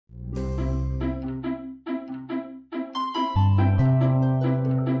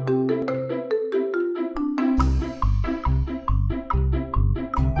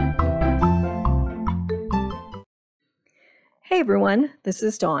everyone, this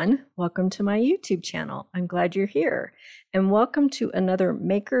is Dawn. Welcome to my YouTube channel. I'm glad you're here. And welcome to another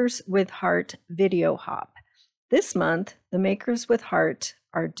Makers with Heart video hop. This month, the Makers with Heart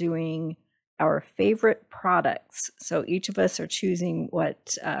are doing our favorite products. So each of us are choosing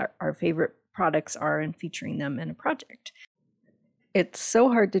what our favorite products are and featuring them in a project. It's so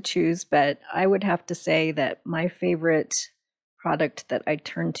hard to choose, but I would have to say that my favorite product that I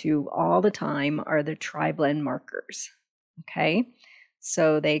turn to all the time are the triblendmarkers. Okay,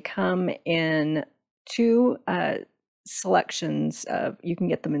 so they come in two selections of, you can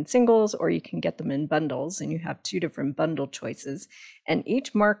get them in singles or you can get them in bundles, and you have two different bundle choices, and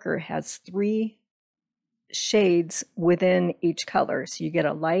each marker has 3 shades within each color. So you get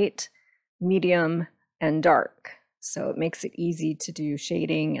a light, medium, and dark. So it makes it easy to do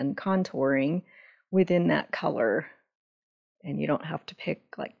shading and contouring within that color. And you don't have to pick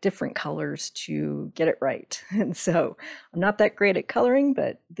like different colors to get it right. And so I'm not that great at coloring,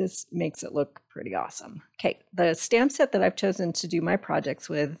 but this makes it look pretty awesome. Okay, the stamp set that I've chosen to do my projects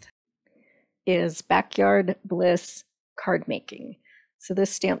with is Backyardbliss card making. So this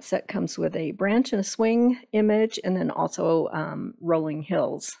stamp set comes with a branch and a swing image, and then also rolling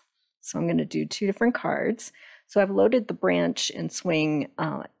hills. So I'm going to do 2 different cards. So I've loaded the branch and swing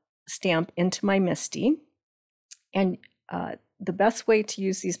stamp into my MISTI, and the best way to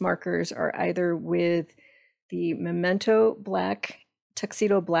use these markers are either with the Memento Black,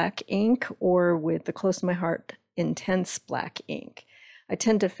 Tuxedo Black ink, or with the Close to My Heart Intense Black ink. I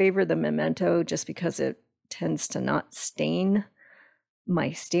tend to favor the Memento just because it tends to not stain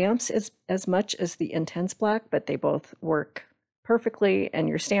my stamps as much as the Intense Black, but they both work perfectly, and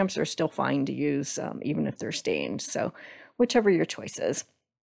your stamps are still fine to use even if they're stained. So whichever your choice is.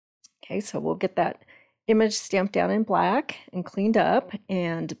 Okay, so we'll get that image stamped down in black and cleaned up,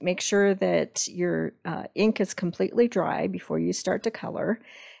 and make sure that your ink is completely dry before you start to color,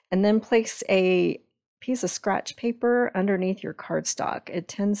 and then place a piece of scratch paper underneath your cardstock. It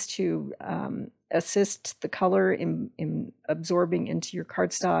tends to assist the color in absorbing into your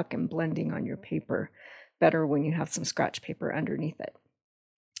cardstock and blending on your paper better when you have some scratch paper underneath it.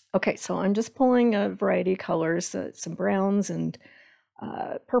 Okay, so I'm just pulling a variety of colors, some browns and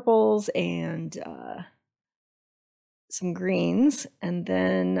purples and some greens, and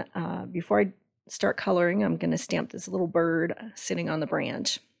then before I start coloring, I'm going to stamp this little bird sitting on the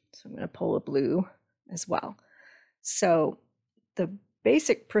branch. So I'm going to pull a blue as well. So the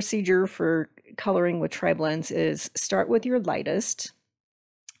basic procedure for coloring with tri-blends is start with your lightest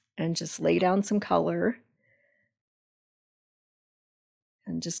and just lay down some color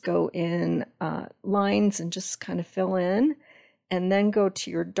and just go in lines and just kind of fill in, and then go to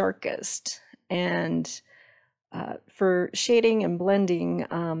your darkest. And for shading and blending,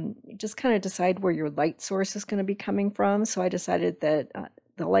 you just kind of decide where your light source is going to be coming from. So I decided that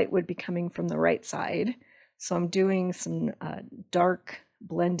the light would be coming from the right side. So I'm doing some dark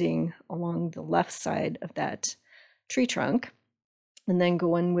blending along the left side of that tree trunk, and then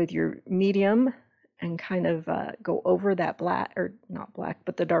go in with your medium and kind of go over that black, or not black,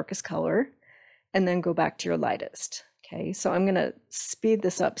 but the darkest color, and then go back to your lightest. Okay, so I'm going to speed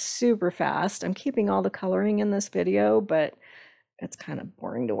this up super fast. I'm keeping all the coloring in this video, but it's kind of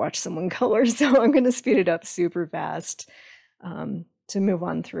boring to watch someone color, so I'm going to speed it up super fast to move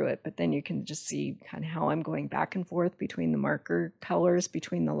on through it. But then you can just see kind of how I'm going back and forth between the marker colors,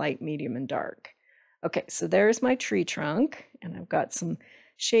 between the light, medium, and dark. Okay, so there's my tree trunk, and I've got some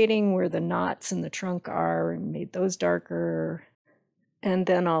shading where the knots in the trunk are and made those darker. And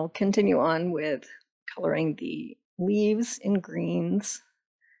then I'll continue on with coloring the leaves in greens,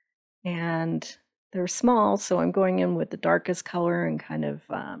 and they're small, so I'm going in with the darkest color and kind of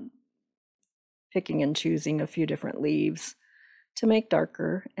picking and choosing a few different leaves to make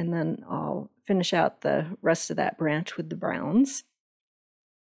darker, and then I'll finish out the rest of that branch with the browns,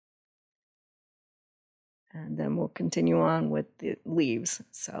 and then we'll continue on with the leaves.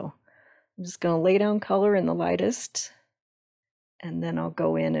 So I'm just going to lay down color in the lightest, and then I'll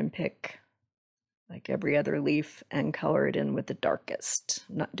go in and pick like every other leaf and color it in with the darkest.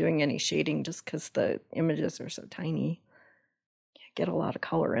 I'm not doing any shading just because the images are so tiny. Can't get a lot of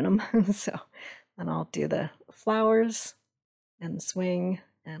color in them. So then I'll do the flowers and the swing,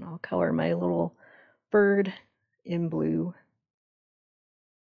 and I'll color my little bird in blue.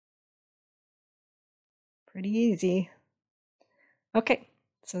 Pretty easy. Okay,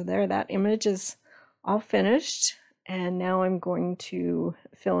 so there, that image is all finished. And now I'm going to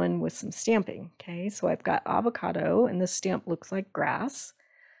fill in with some stamping. Okay, so I've got avocado, and this stamp looks like grass.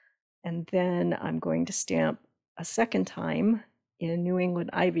 And then I'm going to stamp a second time in New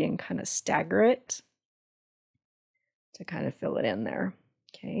England ivy and kind of stagger it to kind of fill it in there.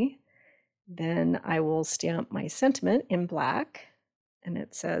 Okay, then I will stamp my sentiment in black, and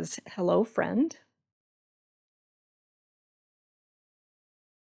it says, "Hello, friend."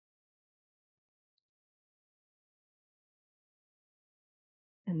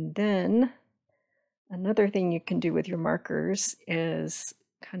 And then another thing you can do with your markers is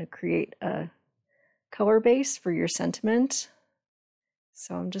kind of create a color base for your sentiment.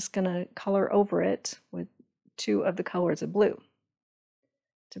 So I'm just going to color over it with 2 of the colors of blue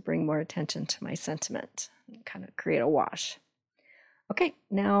to bring more attention to my sentiment and kind of create a wash. Okay,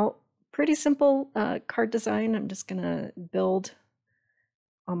 now pretty simple card design. I'm just going to build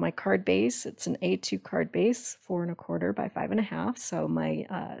on my card base. It's an A2 card base, 4 1/4 by 5 1/2. So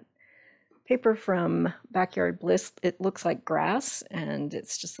my paper from Backyard Bliss, it looks like grass, and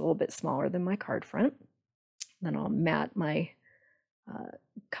it's just a little bit smaller than my card front. Then I'll mat my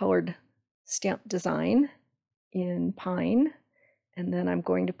colored stamp design in pine, and then I'm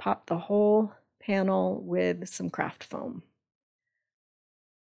going to pop the whole panel with some craft foam.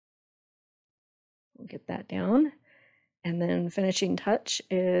 We'll get that down, and then finishing touch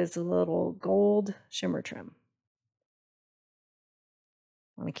is a little gold shimmer trim.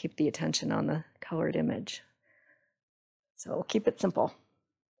 I want to keep the attention on the colored image, so we'll keep it simple.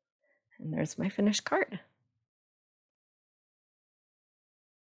 And there's my finished card.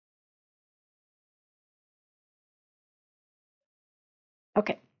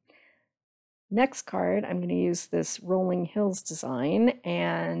 Okay, next card, I'm going to use this Rolling Hills design,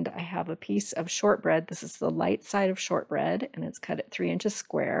 and I have a piece of shortbread. This is the light side of shortbread, and it's cut at 3 inches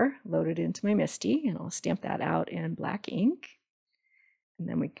square, loaded into my MISTI, and I'll stamp that out in black ink, and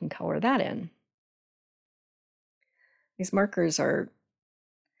then we can color that in. These markers are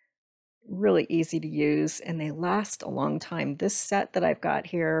really easy to use, and they last a long time. This set that I've got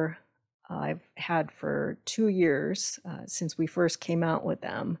here, I've had for 2 years since we first came out with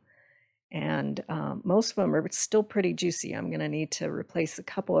them. And most of them are still pretty juicy. I'm going to need to replace a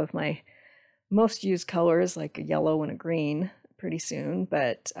couple of my most used colors, like a yellow and a green, pretty soon.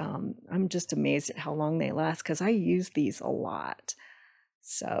 But I'm just amazed at how long they last because I use these a lot.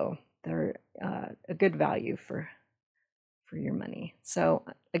 So they're a good value for your money. So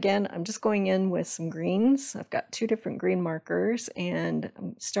again, I'm just going in with some greens. I've got 2 different green markers, and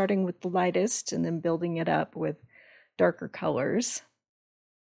I'm starting with the lightest and then building it up with darker colors.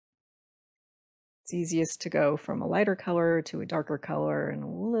 It's easiest to go from a lighter color to a darker color, and a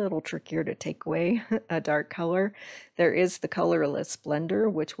little trickier to take away a dark color. There is the colorless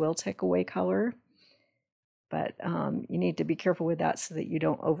blender, which will take away color, but you need to be careful with that so that you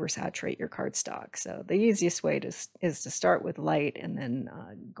don't oversaturate your cardstock. So the easiest way is to start with light and then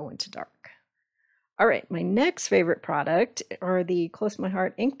go into dark. All right, my next favorite product are the Close to My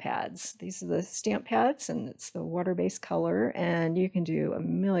Heart ink pads. These are the stamp pads, and it's the water-based color, and you can do a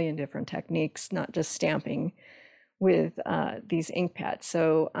million different techniques, not just stamping, with these ink pads.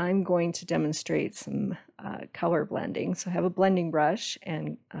 So I'm going to demonstrate some color blending. So I have a blending brush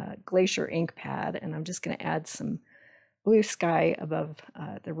and glacier ink pad, and I'm just going to add some blue sky above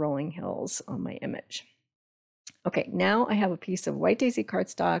the rolling hills on my image. Okay, now I have a piece of white daisy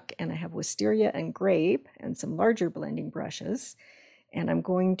cardstock, and I have wisteria and grape and some larger blending brushes, and I'm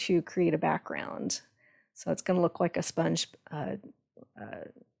going to create a background. So it's going to look like a sponge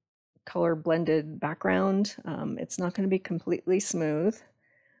color blended background. It's not going to be completely smooth,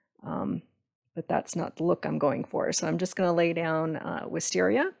 but that's not the look I'm going for. So I'm just going to lay down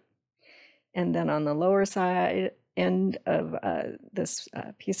wisteria, and then on the lower side end of this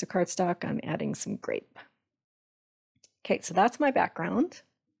piece of cardstock, I'm adding some grape. Okay, so that's my background,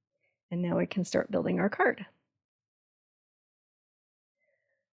 and now we can start building our card.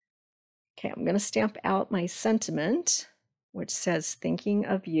 Okay, I'm going to stamp out my sentiment, which says "Thinking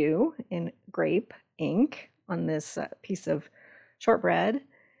of You" in grape ink on this piece of shortbread,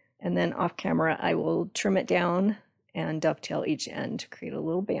 and then off camera I will trim it down and dovetail each end to create a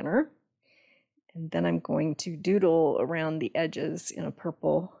little banner. And then I'm going to doodle around the edges in a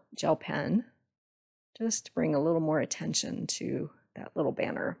purple gel pen, just to bring a little more attention to that little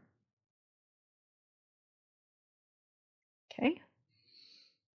banner. Okay.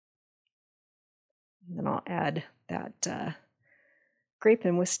 And then I'll add that grape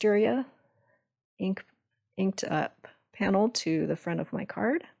and wisteria inked up panel to the front of my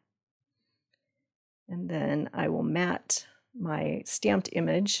card. And then I will mat my stamped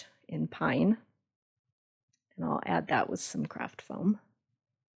image in pine, and I'll add that with some craft foam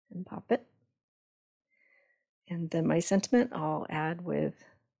and pop it. And then my sentiment I'll add with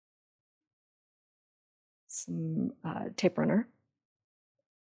some tape runner.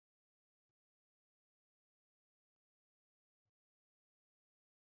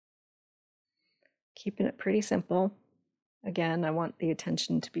 keeping it pretty simple. Again, I want the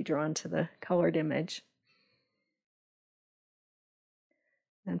attention to be drawn to the colored image.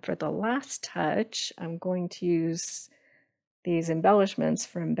 And for the last touch, I'm going to use these embellishments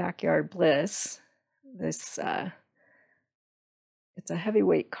from Backyard Bliss. This it's a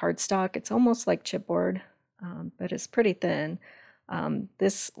heavyweight cardstock. It's almost like chipboard, but it's pretty thin.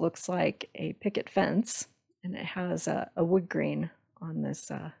 This looks like a picket fence, and it has a wood grain on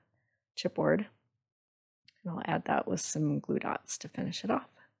this chipboard. And I'll add that with some glue dots to finish it off.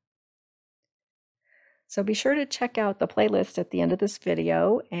 So be sure to check out the playlist at the end of this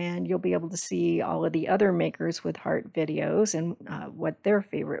video, and you'll be able to see all of the other Makers with Heart videos and what their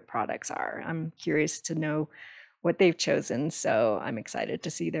favorite products are. I'm curious to know what they've chosen, so I'm excited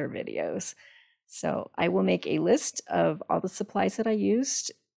to see their videos. So I will make a list of all the supplies that I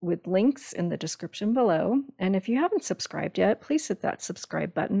used with links in the description below. And if you haven't subscribed yet, please hit that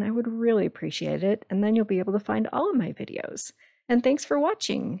subscribe button. I would really appreciate it. And then you'll be able to find all of my videos. And thanks for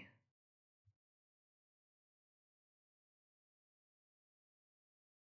watching.